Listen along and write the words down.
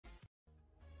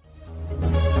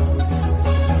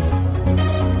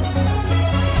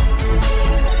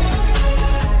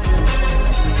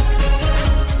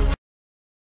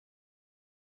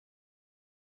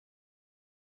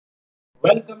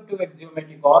Welcome to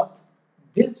Axiomatikos.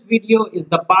 This video is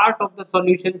the part of the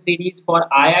solution series for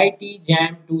IIT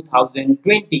JAM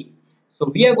 2020. So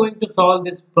we are going to solve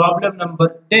this problem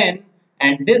number 10,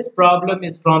 and this problem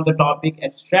is from the topic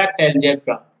abstract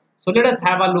algebra. So let us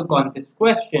have a look on this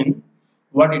question.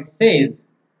 What it says: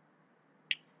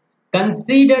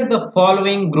 consider the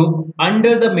following group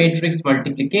under the matrix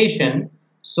multiplication.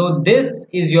 So this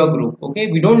is your group.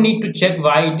 Okay, we don't need to check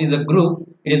why it is a group.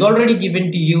 It is already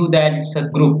given to you that it's a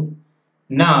group.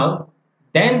 Now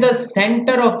then the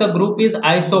center of the group is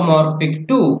isomorphic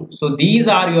too. So these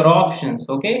are your options.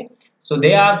 Okay, so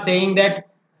they are saying that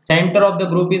center of the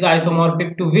group is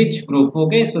isomorphic to which group.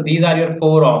 Okay, so these are your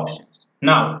four options.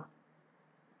 Now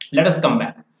let us come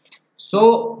back.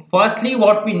 So firstly,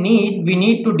 what we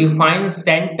need to define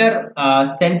center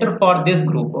for this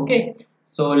group. Okay,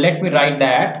 so let me write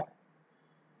that.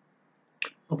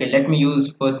 Okay, let me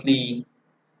use firstly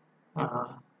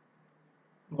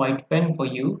white pen for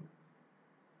you.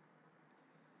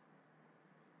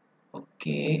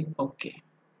 Okay,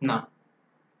 now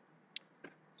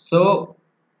so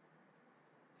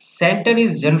center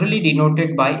is generally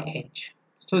denoted by H.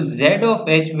 So Z of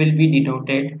H will be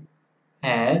denoted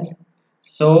as,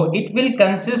 so it will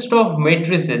consist of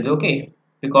matrices. Okay,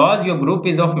 because your group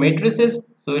is of matrices,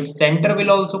 so its center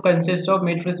will also consist of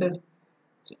matrices.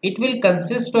 So it will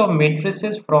consist of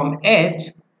matrices from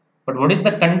H, but what is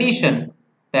the condition?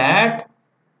 That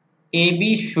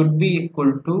AB should be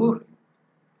equal to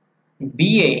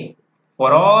BA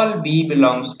for all B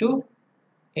belongs to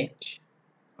H.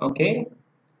 Okay,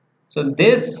 so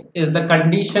this is the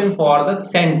condition for the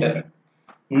center.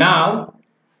 Now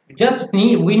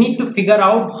we need to figure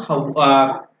out how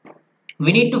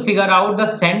the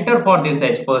center for this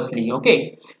H firstly.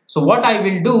 Okay, so what I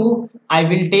will do, I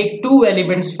will take two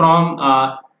elements from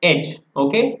H.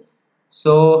 Okay,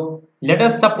 so let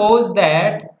us suppose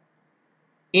that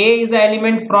A is an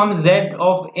element from Z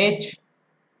of H.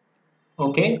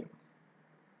 Okay,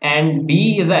 and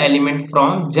B is an element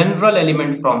from general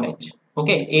element from H.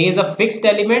 Okay, A is a fixed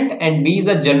element and B is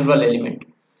a general element.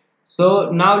 So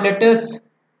now let us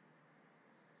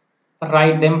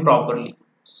write them properly.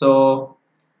 So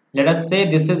let us say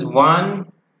this is 1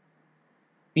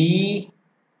 P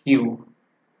Q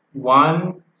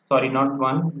 1, sorry, not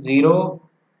 1, 0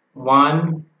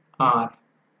 1 R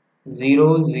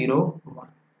 0 0 1.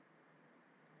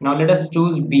 Now let us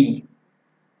choose B.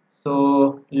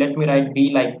 So let me write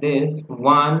B like this: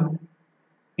 1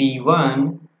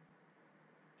 P1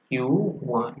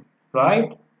 Q1,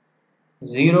 right?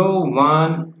 0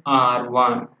 1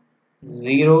 R1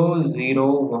 0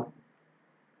 0 1.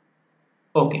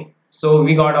 Okay, so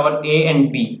we got our A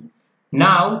and B.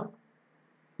 Now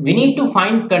we need to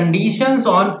find conditions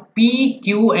on P,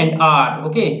 Q and R.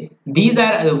 Okay, these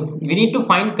are we need to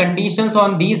find conditions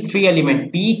on these three elements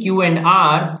P, Q and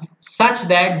R such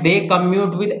that they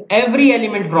commute with every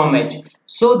element from H.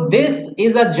 So this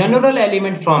is a general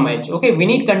element from H. Okay, we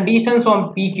need conditions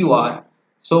on P, Q, R.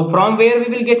 So from where we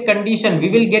will get condition? We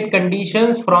will get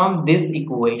conditions from this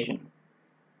equation.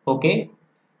 Okay,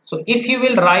 so if you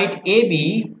will write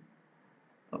AB,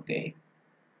 okay,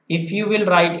 if you will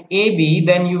write AB,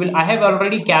 then you will, I have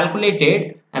already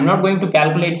calculated, I'm not going to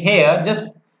calculate here,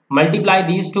 just multiply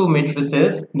these two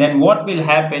matrices, then what will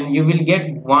happen? You will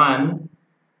get 1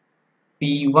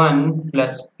 P1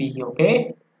 plus P,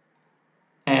 okay,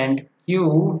 and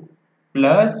Q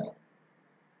plus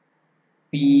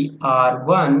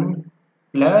PR1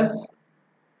 plus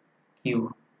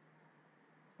Q.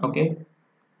 Okay,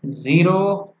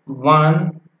 0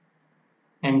 1,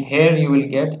 and here you will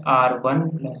get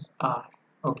R1 plus R.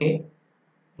 Okay,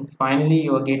 and finally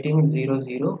you are getting 0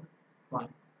 0 1.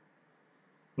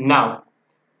 Now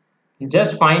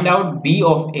just find out B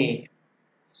of A.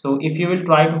 So if you will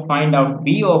try to find out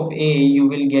B of A, you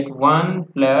will get 1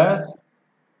 plus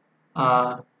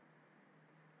P1.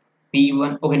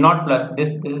 Okay, not plus,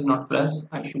 this is not plus,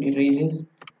 I should erase this.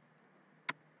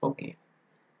 Okay,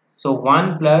 so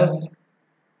 1 plus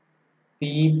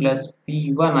P plus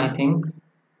P1, I think,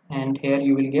 and here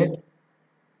you will get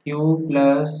Q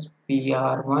plus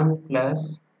PR1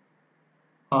 plus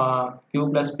Q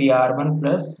plus PR1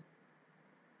 plus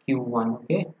Q1.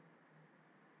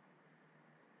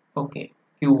 Okay,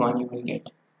 Q1 you will get.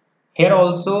 Here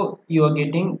also you are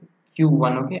getting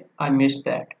Q1. Okay, I missed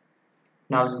that.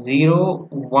 Now 0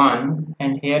 1,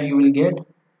 and here you will get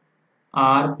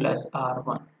R plus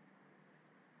R1,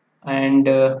 and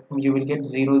you will get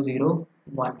 0 0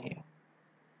 1 here.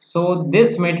 So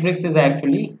this matrix is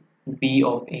actually B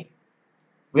of A.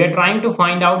 We are trying to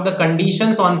find out the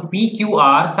conditions on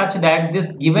PQR such that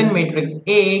this given matrix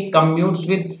A commutes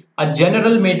with a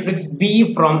general matrix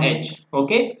B from H.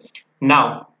 Okay,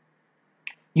 now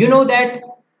you know that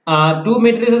two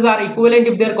matrices are equivalent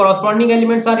if their corresponding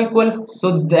elements are equal.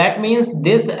 So that means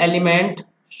this element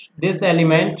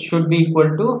should be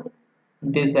equal to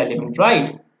this element,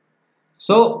 right?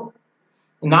 So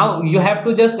now you have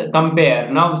to just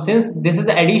compare. Now since this is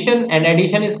addition and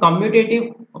addition is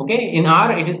commutative, okay, in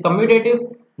R it is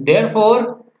commutative,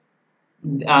 therefore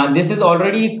this is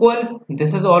already equal,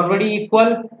 this is already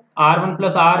equal, R1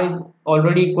 plus R is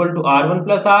already equal to R1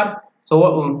 plus R.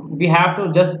 So we have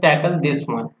to just tackle this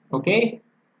one. Okay,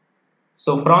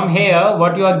 so from here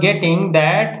what you are getting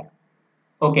that,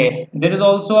 okay, there is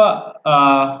also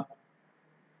a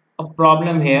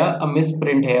problem here, a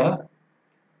misprint here.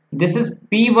 This is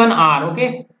P1R.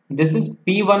 Okay, this is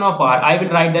P1 of R. I will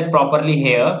write that properly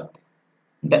here.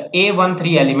 The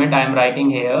A13 element I am writing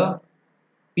here,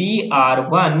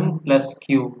 PR1 plus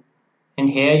Q, and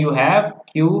here you have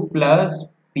Q plus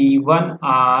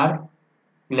P1R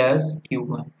plus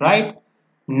Q1, right?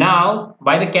 Now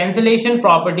by the cancellation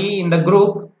property in the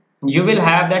group, you will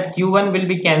have that Q1 will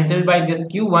be cancelled by this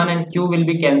Q1 and Q will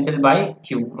be cancelled by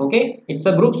Q. Okay, it's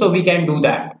a group, so we can do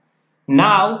that.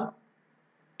 Now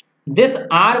this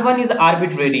R1 is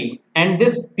arbitrary and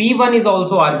this P1 is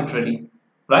also arbitrary,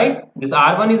 right? This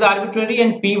R1 is arbitrary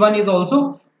and P1 is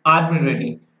also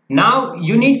arbitrary. Now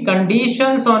you need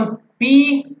conditions on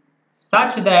P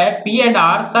such that P and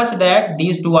R such that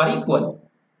these two are equal.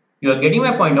 You are getting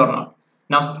my point or not?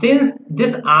 Now since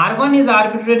this R1 is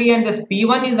arbitrary and this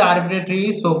P1 is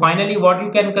arbitrary, so finally what you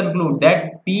can conclude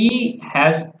that P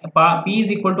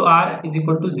is equal to R is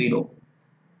equal to 0.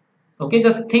 Okay,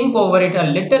 just think over it a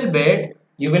little bit.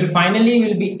 You will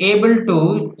finally be able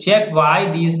to check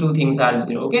why these two things are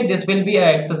 0. Okay, this will be an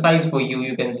exercise for you,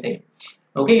 you can say.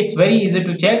 Okay, it's very easy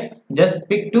to check. Just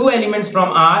pick two elements from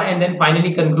R and then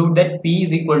finally conclude that P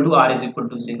is equal to R is equal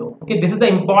to 0. Okay, this is the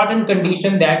important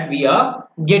condition that we are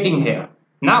getting here.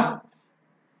 Now,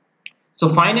 so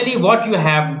finally what you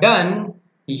have done,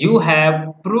 you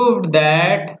have proved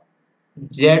that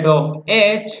Z of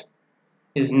H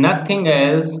is nothing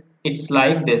else. It's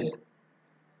like this.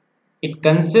 It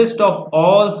consists of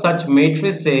all such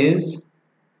matrices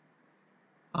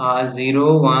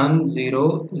 0, 1,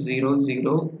 0, 0,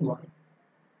 0, 1.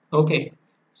 Okay,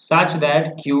 such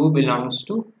that Q belongs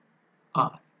to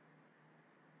R.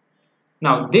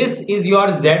 Now this is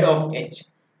your Z of H.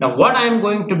 Now what I am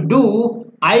going to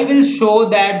do, I will show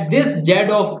that this Z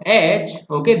of H,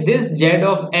 okay, this Z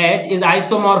of H is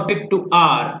isomorphic to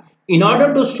R. In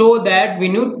order to show that, we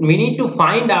need to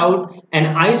find out an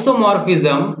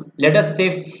isomorphism. Let us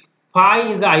say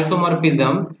phi is an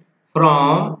isomorphism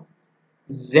from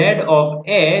Z of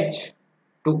H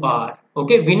to R.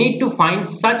 Okay, we need to find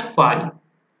such phi.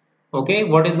 Okay,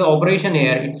 what is the operation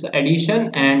here? It's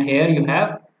addition and here you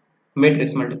have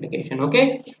matrix multiplication.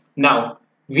 Okay, now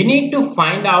we need to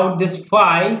find out this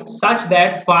phi such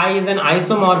that phi is an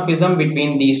isomorphism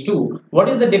between these two. What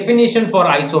is the definition for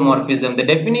isomorphism? The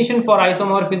definition for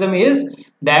isomorphism is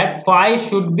that phi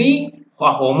should be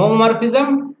a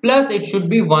homomorphism plus it should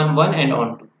be 1, 1 and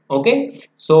on 2. Okay,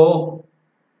 so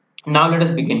now let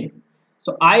us begin.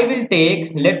 So I will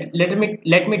take,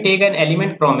 let me take an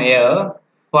element from here,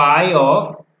 phi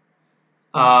of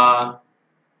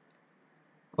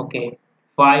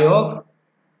phi of,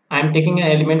 I am taking an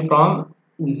element from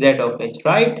Z of H,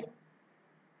 right?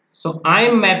 So I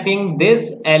am mapping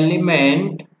this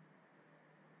element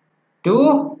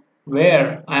to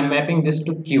where? I am mapping this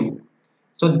to Q.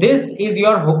 So this is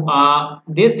your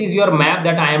map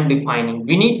that I am defining.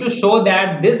 We need to show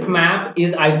that this map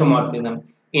is isomorphism.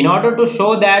 In order to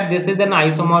show that this is an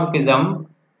isomorphism,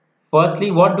 firstly,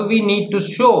 what do we need to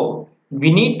show?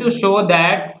 We need to show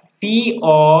that phi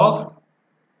of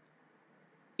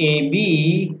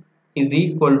AB is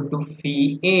equal to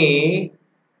phi A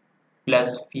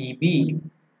plus phi B.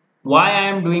 Why I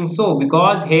am doing so?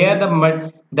 Because here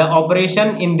the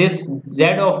operation in this Z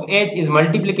of H is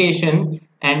multiplication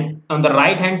and on the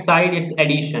right hand side it's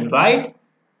addition, right?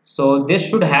 So this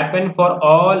should happen for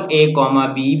all A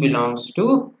comma B belongs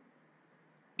to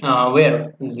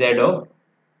where? Z of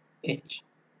H.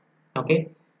 Okay.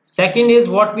 Second is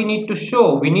what we need to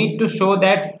show. We need to show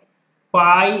that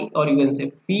phi, or you can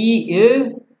say phi,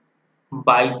 is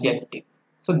bijective.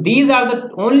 So these are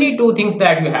the only two things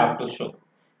that you have to show.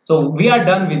 So we are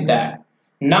done with that.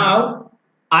 Now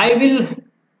I will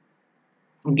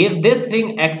give this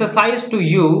thing exercise to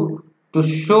you to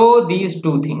show these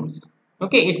two things.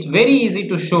 Okay, it's very easy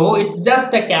to show. It's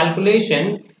just a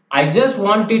calculation. I just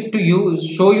wanted to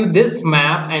show you this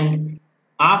map and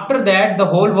After that the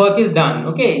whole work is done.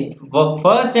 Okay,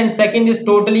 first and second is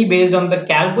totally based on the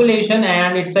calculation,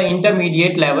 and it's an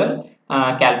intermediate level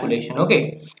calculation.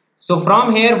 Okay, so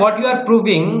from here what you are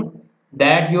proving,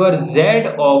 that your z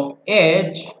of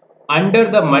h under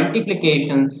the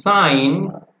multiplication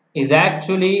sign is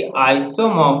actually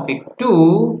isomorphic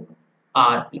to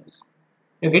r plus.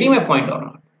 You're getting my point or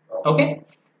not? Okay,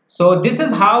 so this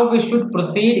is how we should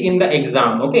proceed in the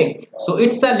exam. Okay, so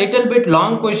it's a little bit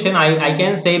long question, I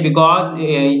can say, because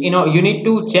you need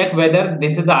to check whether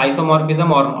this is the isomorphism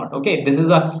or not. Okay, this is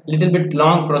a little bit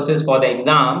long process for the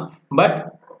exam,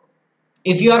 but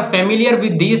if you are familiar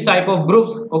with these type of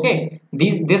groups, okay,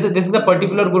 this is a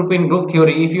particular group in group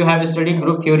theory. If you have studied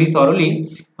group theory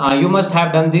thoroughly, you must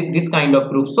have done this kind of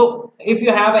group. So if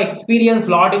you have experience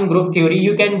lot in group theory,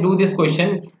 you can do this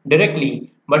question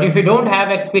directly, but if you don't have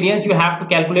experience, you have to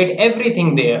calculate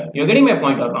everything there. You're getting my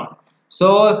point or not?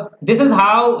 So this is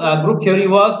how group theory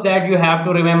works, that you have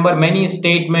to remember many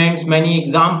statements, many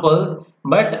examples,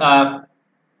 but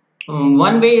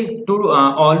one way is to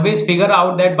always figure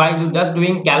out that by just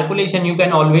doing calculation you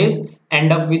can always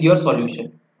end up with your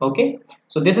solution. Okay,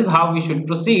 so this is how we should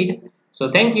proceed.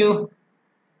 So thank you.